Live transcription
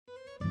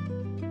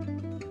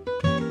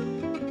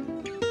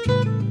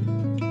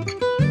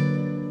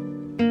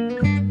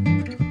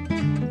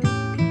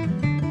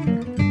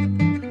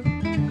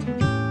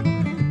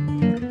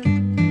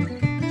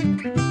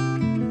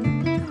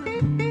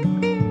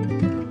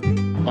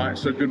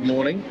So good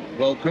morning,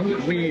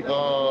 welcome. We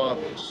are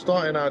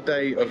starting our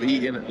day of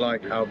eating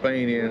like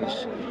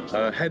Albanians,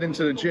 heading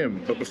to the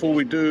gym. But before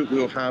we do,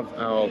 we'll have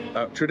our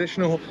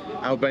traditional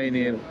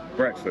Albanian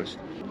breakfast.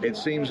 It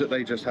seems that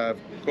they just have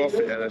coffee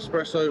and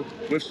espresso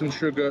with some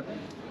sugar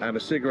and a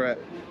cigarette.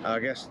 I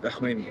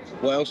mean,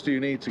 what else do you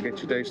need to get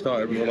your day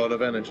started with a lot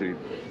of energy?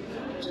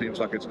 Seems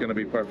like it's going to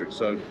be perfect.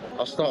 So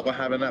I'll start by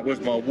having that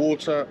with my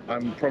water.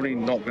 I'm probably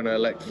not going to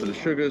elect for the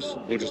sugars.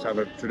 We'll just have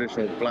a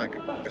traditional black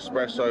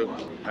espresso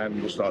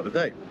and we'll start the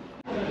day.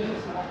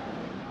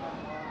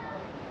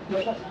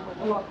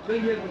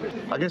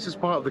 I guess it's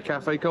part of the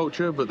cafe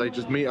culture, but they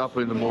just meet up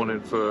in the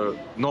morning for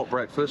not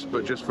breakfast,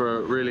 but just for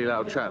a really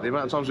loud chat. The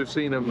amount of times we've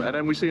seen them, and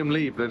then we see them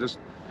leave. They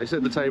sit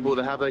at the table,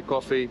 they have their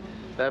coffee,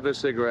 they have their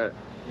cigarette,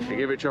 they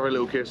give each other a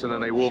little kiss, and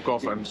then they walk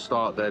off and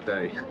start their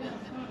day.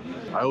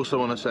 I also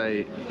want to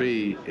say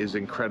B is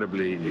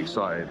incredibly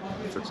excited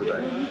for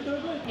today.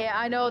 Yeah,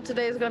 I know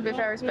today is going to be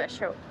very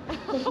special.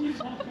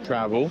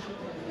 Travel,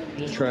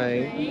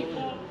 train,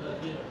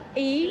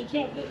 eat,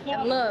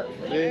 and love.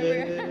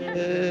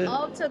 Yeah.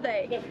 All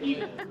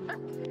today.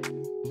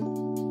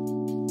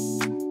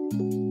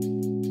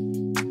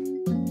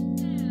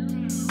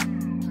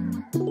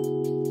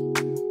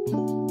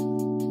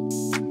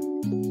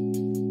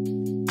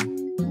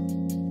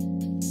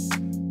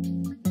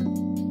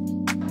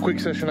 Quick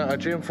session at our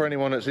gym for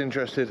anyone that's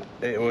interested.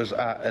 It was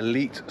at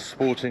Elite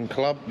Sporting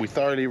Club. We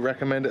thoroughly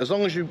recommend it, as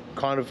long as you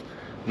kind of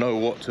know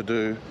what to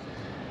do.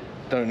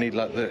 Don't need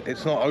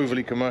it's not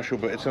overly commercial,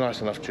 but it's a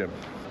nice enough gym.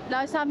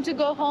 Now it's time to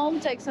go home,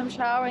 take some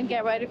shower, and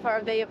get ready for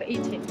our day of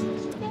eating.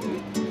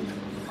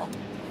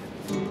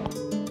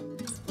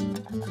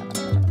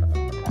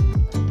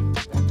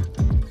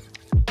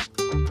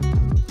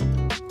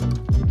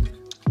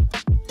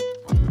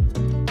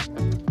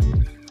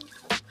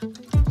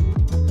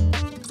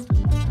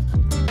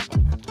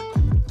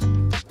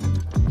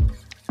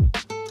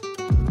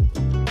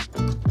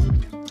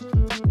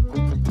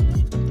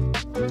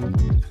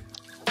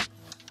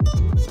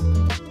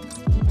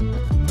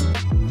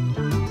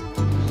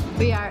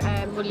 We are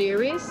at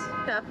Mulirri's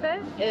cafe.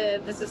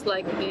 This is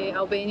like the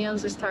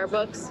Albanians'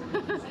 Starbucks,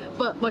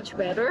 but much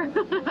better.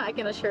 I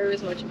can assure you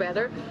it's much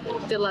better.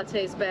 The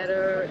latte is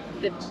better,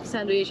 the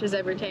sandwiches,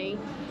 everything.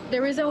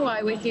 The reason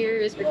why we're here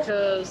is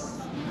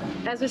because,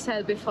 as we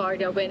said before,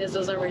 the Albanians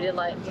doesn't really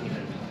like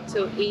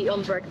to eat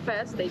on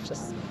breakfast. They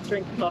just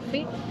drink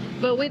coffee,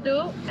 but we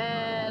do.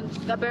 And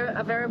a very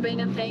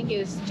Albanian thing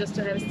is just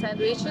to have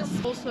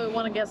sandwiches. Also, we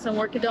want to get some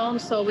work done,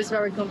 so it's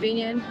very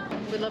convenient.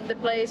 We love the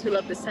place, we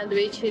love the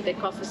sandwich, the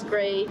coffee's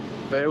great.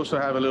 They also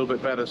have a little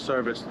bit better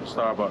service than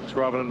Starbucks.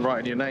 Rather than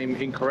writing your name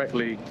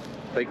incorrectly,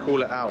 they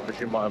call it out, as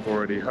you might have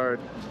already heard.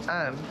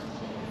 And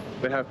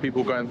they have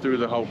people going through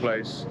the whole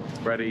place,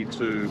 ready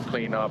to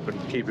clean up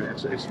and keep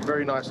it. It's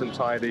very nice and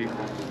tidy.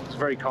 It's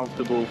very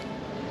comfortable.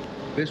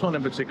 This one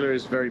in particular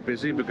is very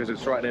busy because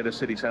it's right near the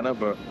city centre,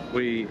 but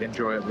we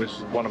enjoy it. It's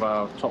one of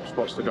our top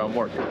spots to go and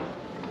work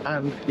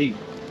and eat.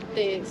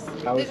 This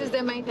is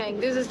the main thing.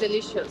 This is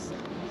delicious.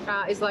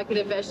 It's like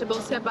the vegetable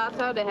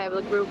ciabatta. They have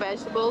like grilled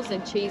vegetables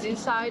and cheese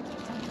inside,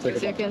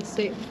 as you can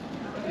see.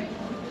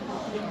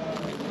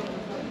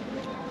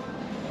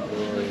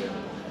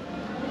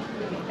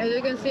 As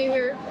you can see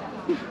here.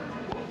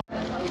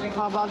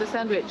 How about the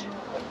sandwich?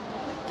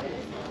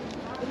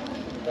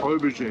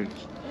 Aubergines.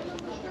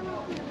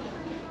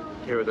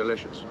 Here are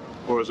delicious.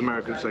 Or as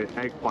Americans say,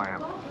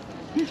 eggplant.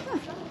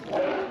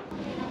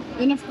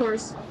 And of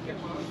course,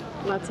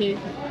 latte,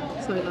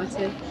 soy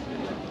latte.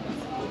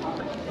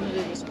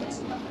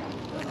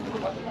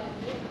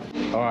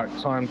 Alright,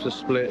 time to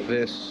split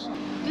this.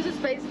 This is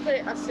basically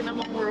a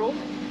cinnamon roll,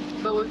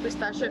 but with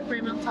pistachio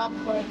cream on top.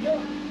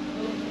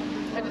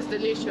 And it's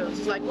delicious.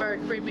 It's like very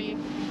creamy,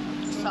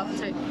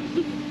 salty.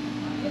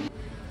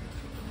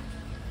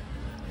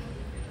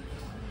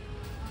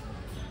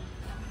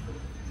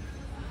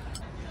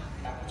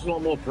 It's a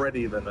lot more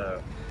bready than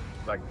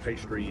like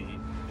pastry,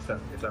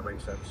 if that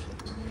makes sense.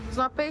 It's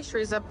not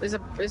pastry.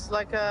 It's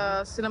like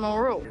a cinnamon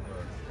roll.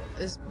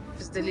 It's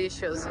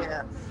delicious,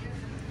 yeah.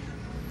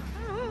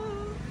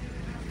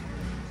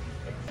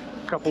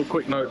 Couple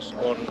quick notes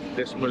on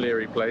this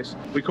Mulirri place.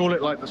 We call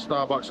it like the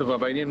Starbucks of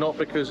Albania, not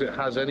because it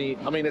has any,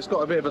 I mean, it's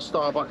got a bit of a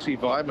Starbucksy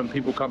vibe and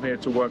people come here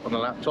to work on the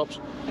laptops,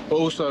 but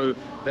also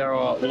there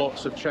are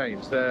lots of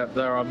chains. There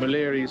are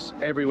Mulirris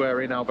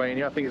everywhere in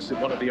Albania. I think it's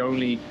one of the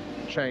only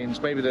chains.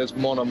 Maybe there's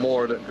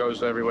Amour that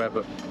goes everywhere,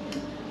 but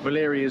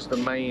Mulirri is the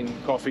main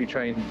coffee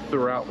chain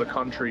throughout the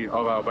country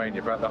of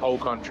Albania, throughout the whole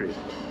country,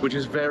 which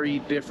is very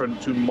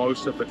different to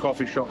most of the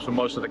coffee shops and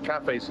most of the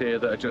cafes here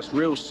that are just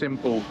real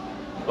simple,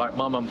 like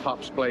mum and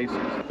pup's places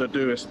that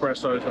do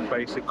espressos and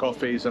basic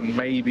coffees and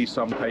maybe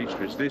some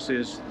pastries. This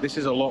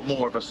is a lot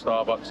more of a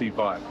Starbucksy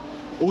vibe.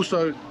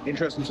 Also,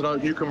 interesting to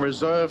note, you can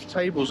reserve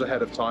tables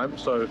ahead of time.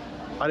 So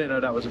I didn't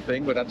know that was a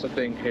thing, but that's a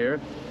thing here.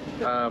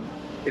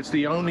 It's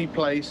the only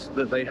place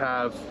that they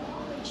have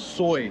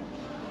soy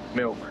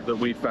milk that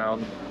we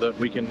found that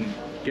we can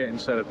get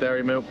instead of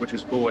dairy milk, which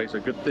is always a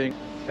good thing.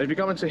 And if you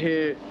come into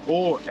here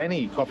or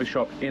any coffee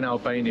shop in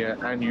Albania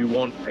and you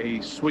want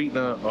a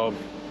sweetener of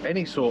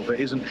any sort that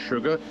isn't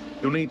sugar,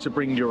 you'll need to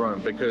bring your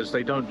own because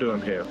they don't do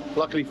them here.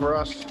 Luckily for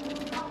us,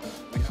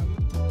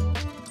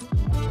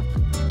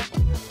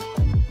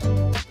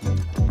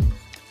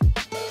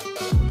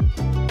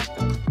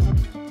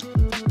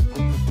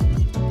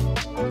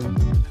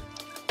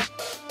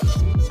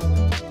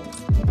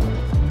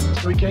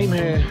 we came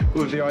here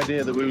with the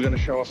idea that we were going to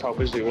show off how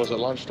busy it was at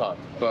lunchtime,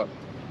 but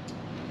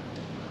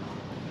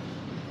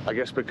I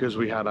guess because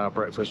we had our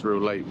breakfast real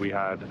late, we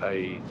had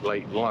a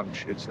late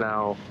lunch. It's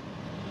now,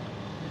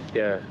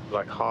 yeah,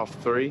 like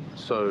 3:30,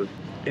 so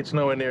it's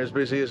nowhere near as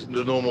busy as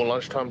the normal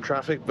lunchtime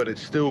traffic, but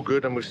it's still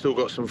good, and we've still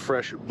got some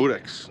fresh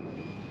bureks.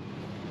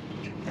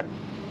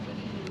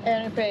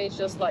 And we paid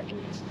just like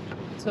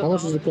 $2. How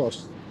much does it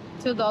cost?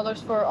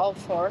 $2 for all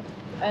four,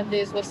 and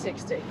this was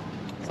 60.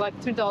 It's like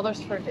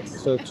 $2 for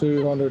this. So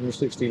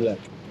 260 lek.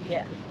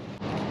 Yeah.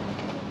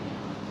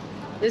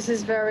 This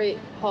is very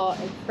hot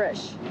and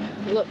fresh.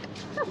 Look,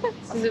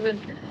 this is even,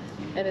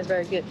 and it's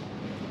very good.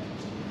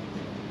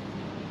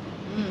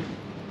 Okay,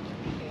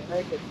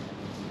 very good.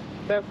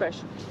 Very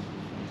fresh.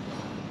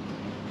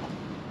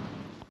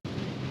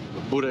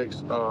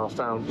 Bureks are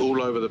found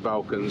all over the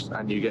Balkans,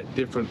 and you get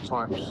different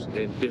types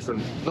in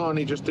different, not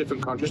only just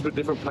different countries, but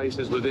different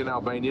places within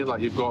Albania. Like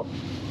you've got,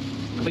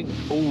 I think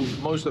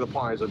most of the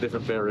pies are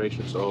different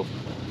variations of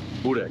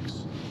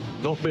bureks.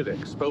 Not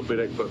bidek, spelled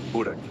bidek, but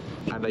burek.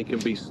 And they can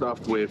be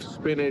stuffed with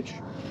spinach,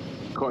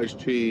 cottage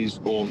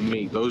cheese, or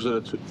meat. Those are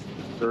the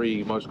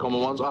three most common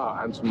ones.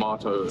 And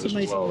tomato as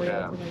well.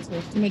 Yeah.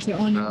 Tomato,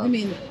 onion. I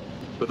mean,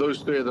 but those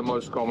three are the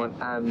most common,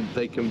 and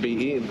they can be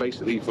eaten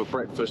basically for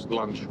breakfast,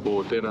 lunch,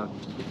 or dinner,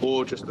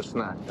 or just a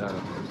snack.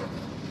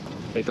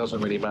 It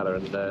doesn't really matter,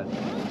 and they're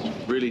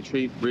really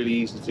cheap, really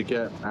easy to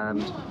get,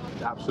 and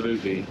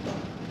absolutely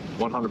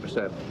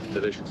 100%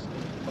 delicious.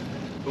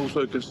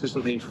 Also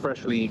consistently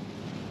freshly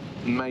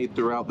made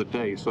throughout the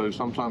day, so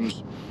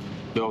sometimes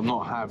they'll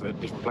not have, at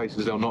different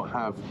places, they'll not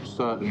have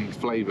certain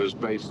flavors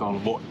based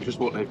on what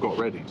they've got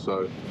ready.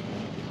 So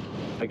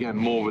again,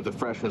 more with the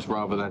freshness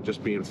rather than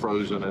just being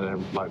frozen and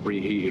then like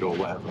reheated or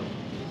whatever.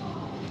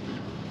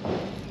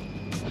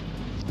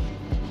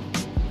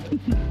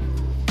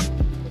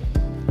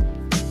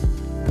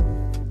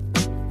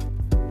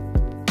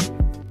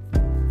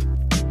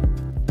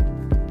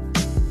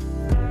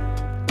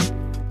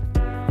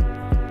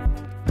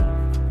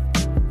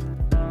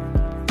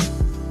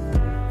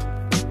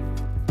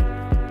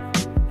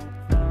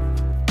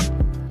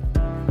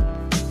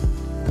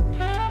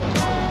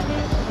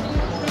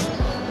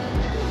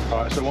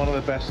 So one of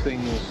the best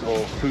things or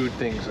food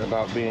things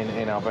about being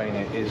in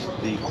Albania is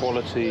the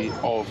quality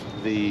of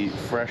the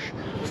fresh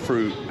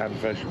fruit and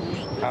vegetables.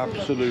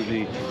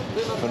 Absolutely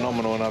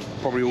phenomenal, and I've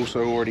probably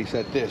also already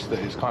said this, that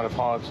it's kind of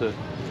hard to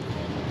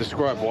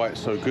describe why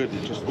it's so good.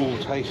 It just all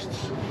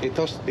tastes, it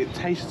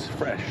tastes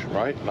fresh,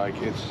 right? Like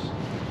it's...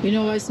 you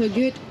know why it's so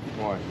good?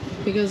 Why?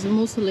 Because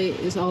mostly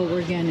it's all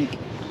organic.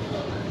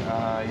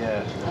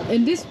 Yeah.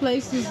 And this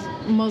place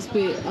must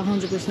be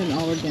 100%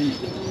 all organic.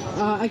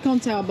 I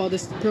can't tell about the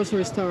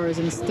grocery stores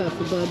and stuff,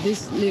 but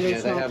this little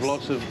shops... they have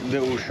lots of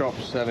little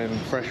shops selling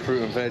fresh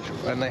fruit and veg,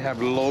 and they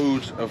have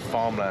loads of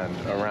farmland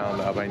around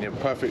Albania.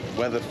 Perfect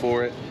weather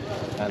for it,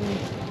 and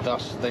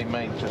thus they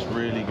make just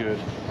really good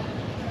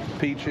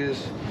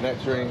peaches,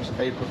 nectarines,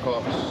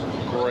 apricots,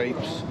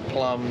 grapes,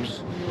 plums.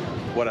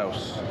 What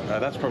else?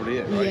 That's probably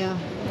it, right? Yeah,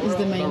 it's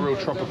the main. No real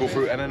tropical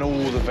fruit, and then all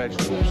the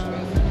vegetables.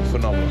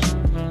 Phenomenal.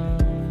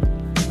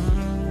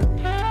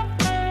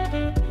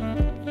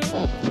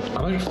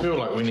 I don't feel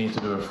like we need to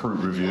do a fruit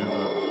review,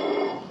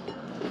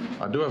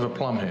 but I do have a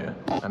plum here,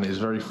 and it's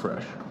very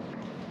fresh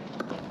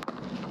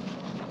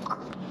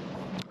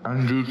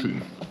and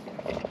juicy.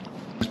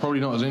 It's probably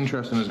not as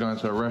interesting as going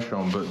to a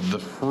restaurant, but the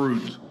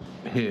fruit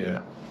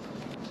here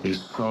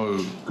is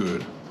so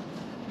good.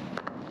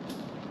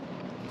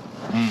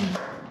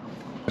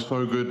 It's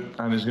so good,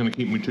 and it's going to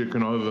keep me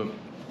ticking over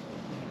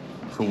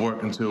for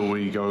work until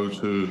we go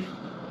to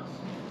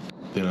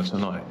dinner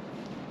tonight.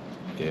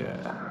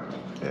 Yeah.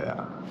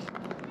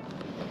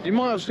 You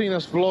might have seen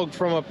us vlog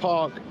from a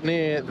park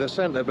near the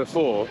centre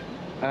before,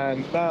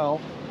 and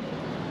now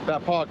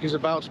that park is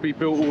about to be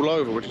built all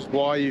over, which is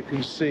why you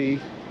can see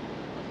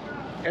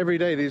every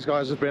day these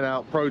guys have been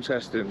out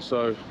protesting.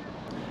 So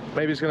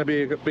maybe it's going to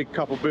be a big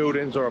couple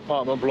buildings or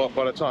apartment block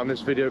by the time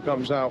this video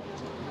comes out,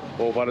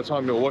 or by the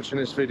time you're watching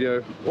this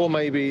video, or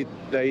maybe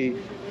they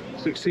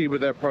succeed with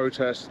their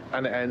protest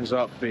and it ends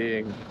up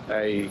being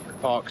a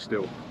park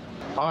still.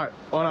 All right,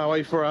 on our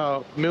way for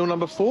our meal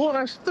number 4.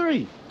 That's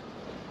 3.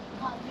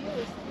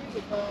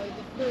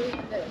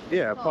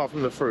 Yeah, apart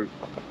from the fruit.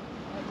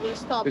 We'll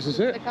stop. This is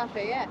it? The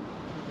cafe, yeah.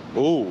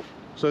 Oh,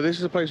 so this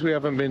is a place we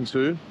haven't been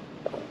to.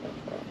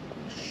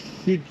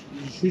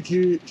 Should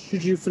you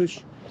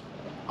finish?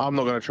 I'm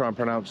not going to try and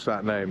pronounce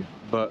that name,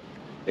 but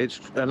it's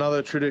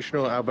another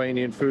traditional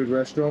Albanian food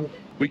restaurant.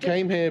 We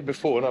came here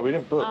before. No, we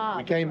didn't book.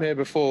 We came here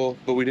before,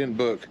 but we didn't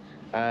book,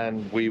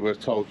 and we were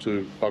told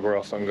to bugger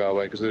off and go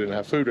away because they didn't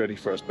have food ready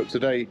for us. But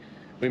today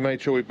We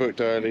made sure we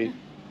booked early,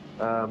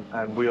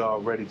 and we are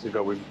ready to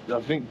go.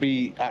 I think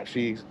B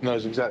actually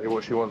knows exactly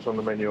what she wants on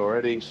the menu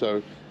already,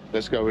 so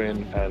let's go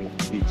in and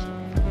eat.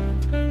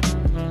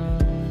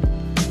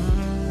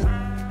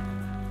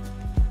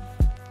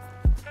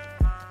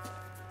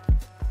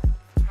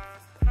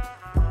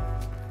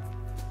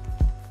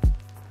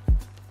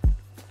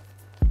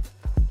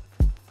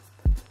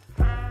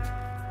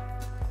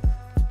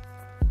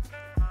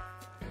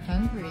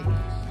 Hungry.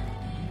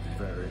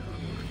 Very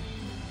hungry.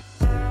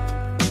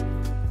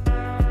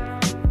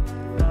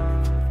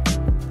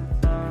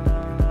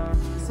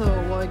 So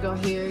what I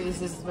got here is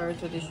this very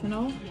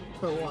traditional,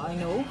 for what I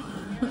know,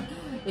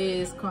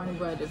 is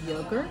cornbread with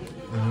yogurt.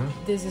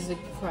 This is a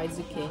fried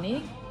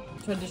zucchini,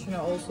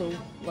 traditional also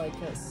like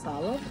a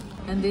salad.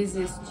 And this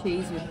is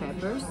cheese with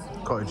peppers.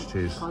 Cottage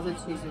cheese. Cottage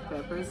cheese with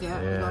peppers,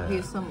 yeah. Yeah. Got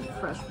here some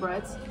fresh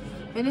breads.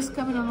 And it's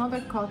coming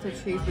another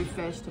cottage cheese with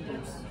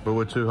vegetables. But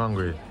we're too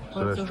hungry,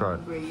 so let's try it.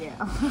 Hungry,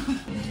 yeah.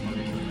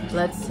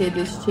 Let's see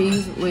this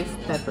cheese with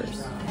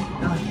peppers.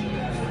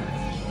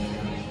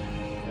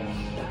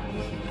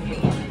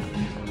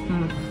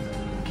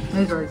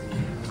 It's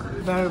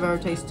very, very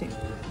tasty.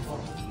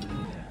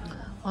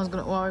 What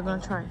are we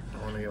gonna try? I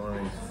want to get one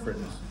of these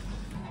fritters.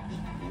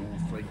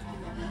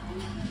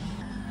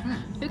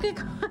 Okay.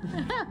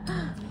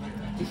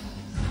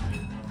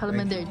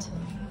 Parliament.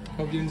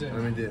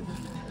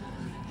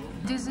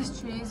 This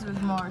is cheese with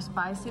more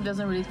spicy.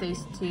 Doesn't really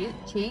taste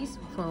cheese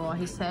for what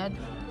he said.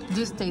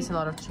 This tastes a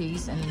lot of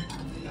cheese and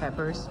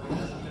peppers.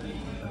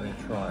 Let me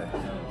try.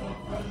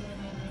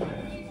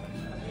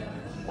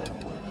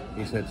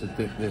 He said to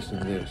dip this in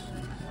this.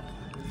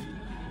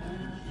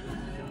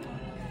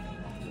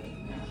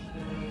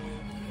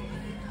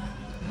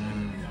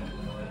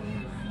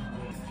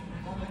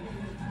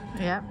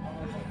 Yeah.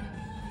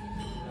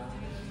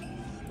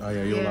 Oh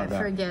yeah, you'll like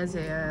that.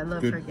 Fergese. I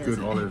love Good, Fergese. good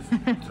olive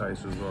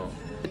taste as well.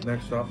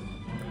 Next up,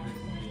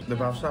 the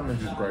balsamic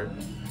is great.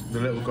 The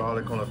little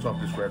garlic on the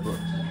top is great, but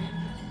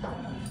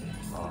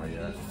oh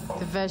yeah,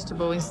 The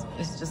vegetable is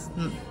just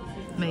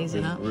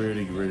amazing, huh? it's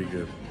really, really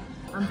good.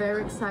 I'm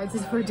very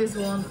excited for this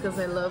one because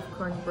I love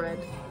cornbread.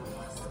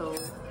 So,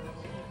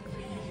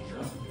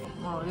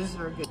 oh, this is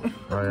very good.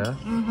 Oh yeah.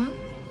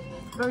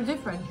 Very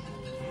different.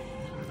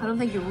 I don't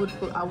think I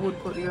would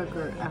put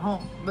yogurt at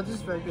home, but this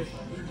is very good.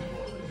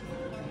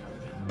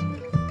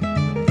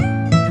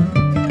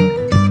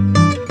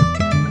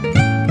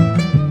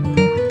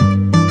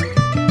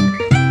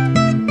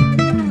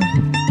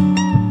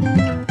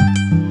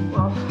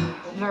 Well,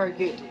 very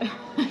good.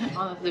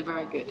 Honestly,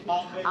 very good.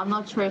 I'm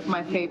not sure if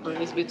my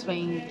favorite is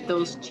between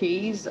those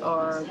cheese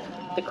or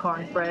the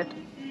cornbread.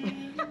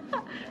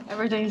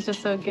 Everything is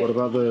just so good.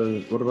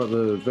 What about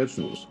the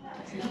vegetables?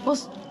 Well,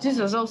 this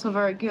is also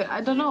very good.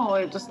 I don't know,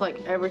 it's just like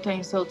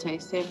everything's so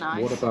tasty and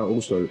nice. What about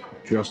also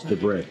just the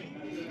bread?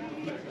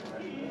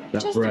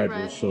 That Just the bread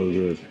bread. was so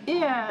good.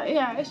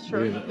 Yeah, it's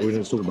true. We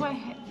didn't talk about.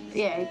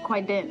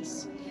 Quite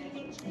dense,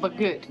 but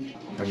good.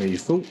 I mean, you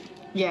full?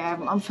 Yeah,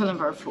 I'm feeling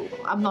very full.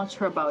 I'm not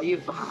sure about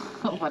you,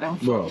 but I'm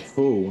full. Well,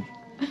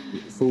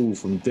 full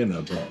from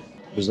dinner, but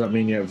does that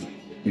mean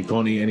you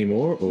can't eat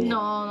anymore? Or?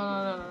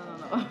 No.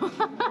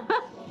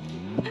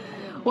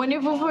 When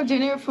you're full for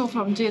dinner, you're full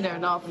from dinner,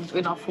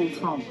 you're not full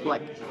from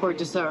like for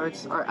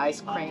desserts or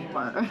ice cream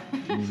or.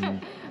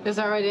 There's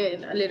already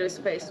a little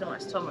space in my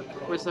stomach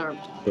reserved.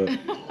 But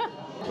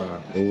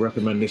we'll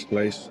recommend this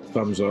place.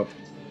 Thumbs up.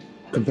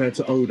 Compared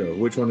to Odo,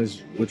 which one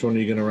are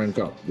you gonna rank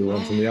up? The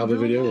one from the other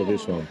video or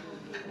this one?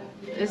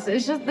 It's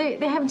just they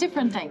have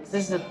different things.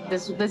 This is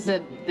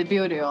the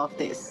beauty of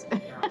this.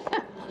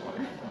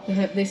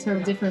 they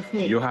serve different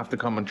food. You'll have to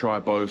come and try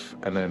both,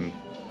 and then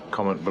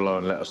comment below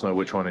and let us know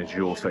which one is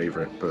your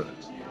favorite. But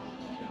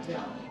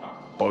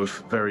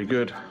both very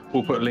good.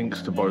 We'll put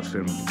links to both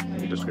in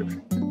the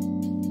description.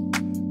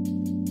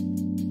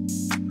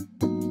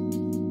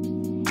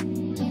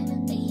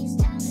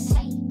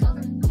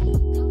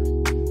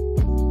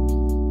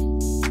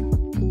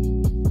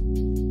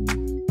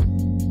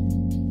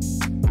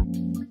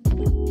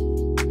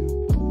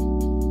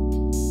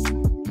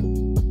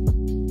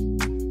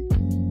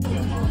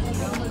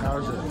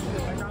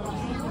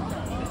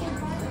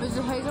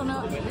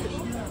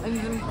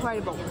 It's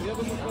incredible.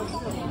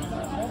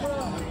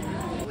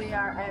 We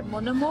are at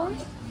Amour.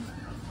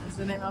 Is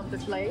the name of the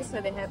place,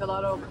 and they have a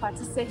lot of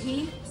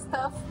Pasticeri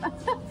stuff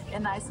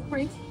and ice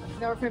cream.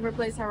 It's our favorite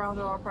place around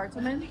our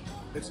apartment.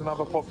 It's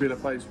another popular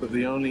place, but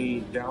the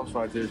only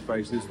downside to this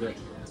place is that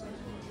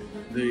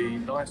the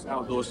nice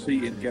outdoor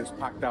seating gets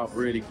packed out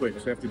really quick,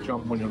 so you have to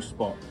jump on your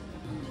spot.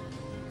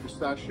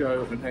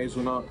 Pistachio and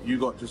hazelnut, you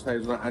got just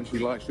hazelnut, and she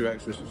likes you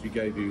extra, so she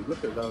gave you.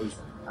 Look at those.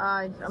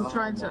 I'm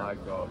trying to. Oh my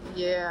god.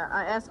 Yeah,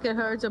 I asked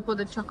her to put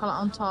the chocolate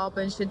on top,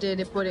 and she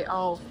did put it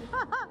all.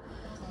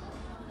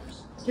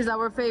 She's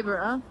our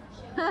favorite, huh?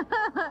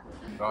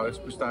 Oh, this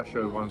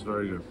pistachio one's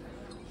very good.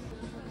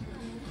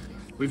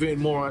 We've eaten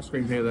more ice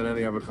cream here than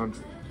any other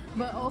country.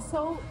 But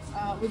also,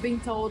 we've been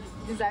told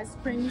these ice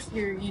creams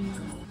here in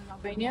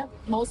Albania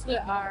mostly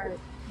are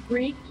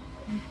Greek,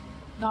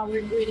 not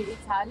really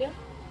Italian.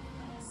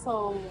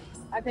 so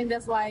I think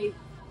that's why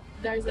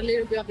there's a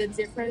little bit of the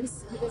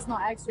difference. It's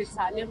not extra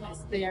Italian,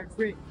 it's they are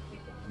Greek.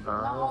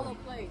 Not all the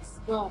place,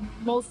 well,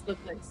 most of the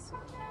place.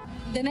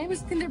 The name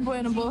is Kinder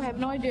Bueno, but I have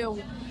no idea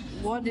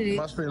what it is.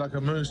 Must be like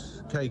a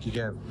mousse cake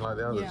again, like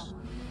the others.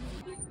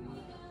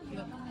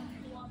 Yeah.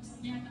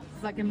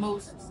 It's like a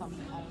mousse or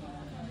something. I don't know.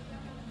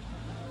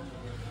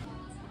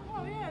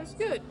 Oh yeah, it's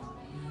good.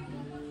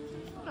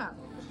 Yeah.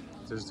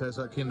 Does it taste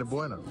like Kinder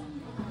Bueno?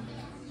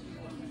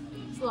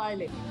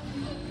 Slightly.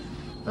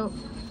 Oh.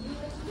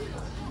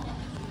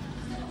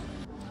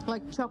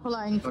 Like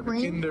chocolate and Like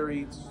cream. a Kinder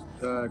eats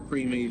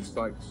cream eats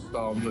like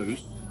style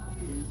mousse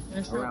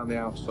around the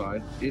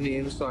outside. In the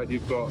inside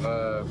you've got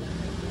a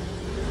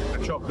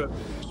chocolate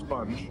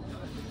sponge,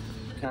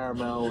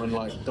 caramel and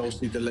like dulce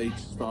de leche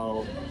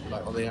style,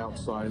 like on the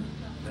outside.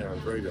 Yeah,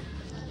 very good.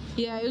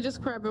 Yeah, you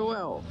describe it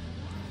well.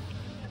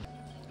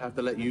 I have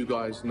to let you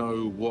guys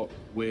know what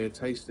we're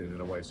tasting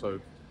in a way. So,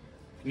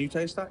 can you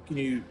taste that? Can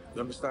you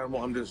understand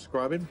what I'm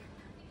describing?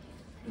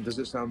 And does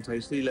it sound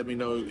tasty? Let me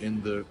know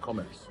in the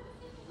comments.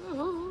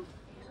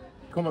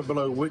 Comment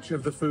below which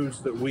of the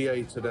foods that we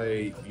ate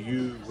today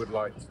you would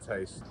like to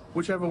taste.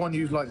 Whichever one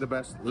you like the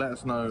best, let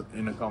us know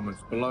in the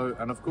comments below.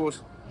 And of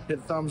course,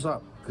 hit thumbs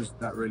up because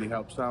that really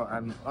helps out.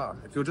 And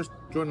if you're just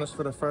joining us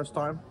for the first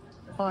time,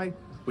 hi,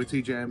 we're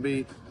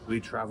TJMB. We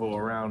travel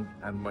around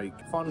and make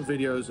fun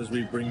videos as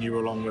we bring you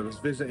along with us,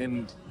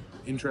 visiting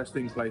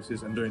interesting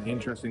places and doing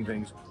interesting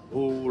things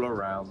all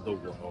around the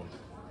world.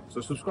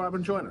 So subscribe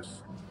and join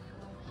us.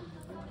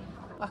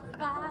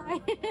 Bye.